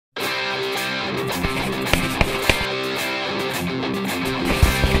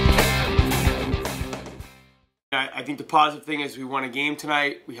I think the positive thing is we won a game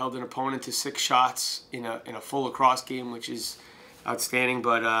tonight. We held an opponent to 6 shots in a full lacrosse game, which is outstanding.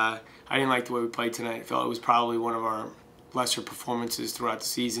 But I didn't like the way we played tonight. I felt it was probably one of our lesser performances throughout the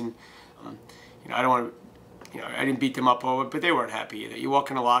season. I don't want to, I didn't beat them up over it, but they weren't happy either. You walk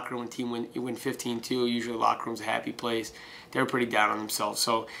in the locker room and you win 15-2. Usually the locker room's a happy place. They're pretty down on themselves.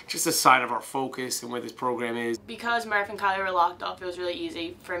 So just a sign of our focus and where this program is. Because Murph and Kylie were locked up, it was really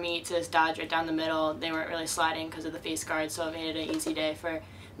easy for me to just dodge right down the middle. They weren't really sliding because of the face guard, so it made it an easy day for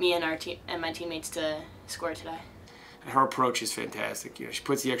me and my teammates to score today. And her approach is fantastic. She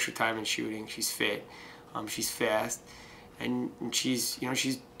puts the extra time in shooting. She's fit. She's fast. And she's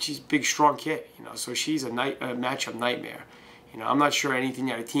a big, strong kid. So she's a matchup nightmare. I'm not sure anything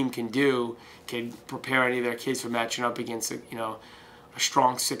that a team can do can prepare any of their kids for matching up against a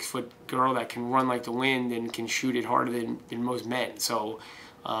strong 6-foot girl that can run like the wind and can shoot it harder than most men. So,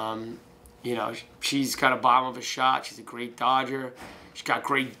 she's got a bomb of a shot. She's a great dodger. She's got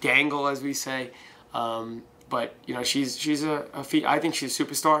great dangle, as we say. But she's I think she's a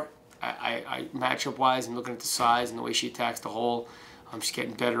superstar. I matchup wise and looking at the size and the way she attacks the hole, she's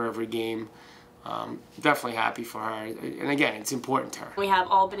getting better every game. Definitely happy for her, and again, it's important to her. We have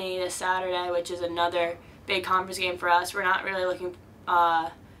Albany this Saturday, which is another big conference game for us. We're not really looking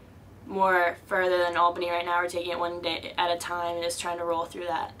more further than Albany right now. We're taking it one day at a time and just trying to roll through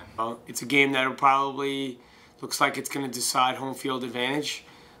that. It's a game that probably looks like it's going to decide home field advantage,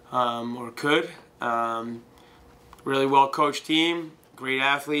 or it could. Really well coached team, great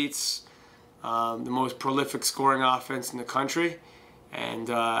athletes, the most prolific scoring offense in the country, and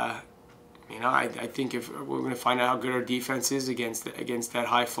I think if we're going to find out how good our defense is against that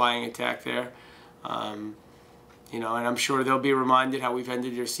high-flying attack there, and I'm sure they'll be reminded how we've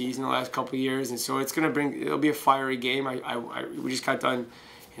ended their season the last couple of years, and so it'll be a fiery game. We just got done,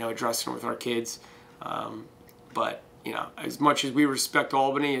 addressing it with our kids, but as much as we respect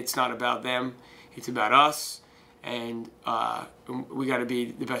Albany, it's not about them, it's about us. And we got to be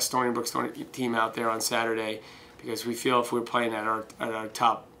the best Stony Brook team out there on Saturday, because we feel if we're playing at our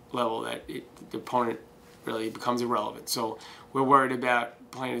top level that the opponent really becomes irrelevant. So we're worried about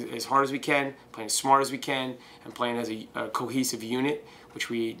playing as hard as we can, playing as smart as we can, and playing as a cohesive unit,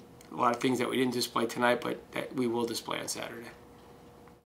 which a lot of things that we didn't display tonight, but that we will display on Saturday.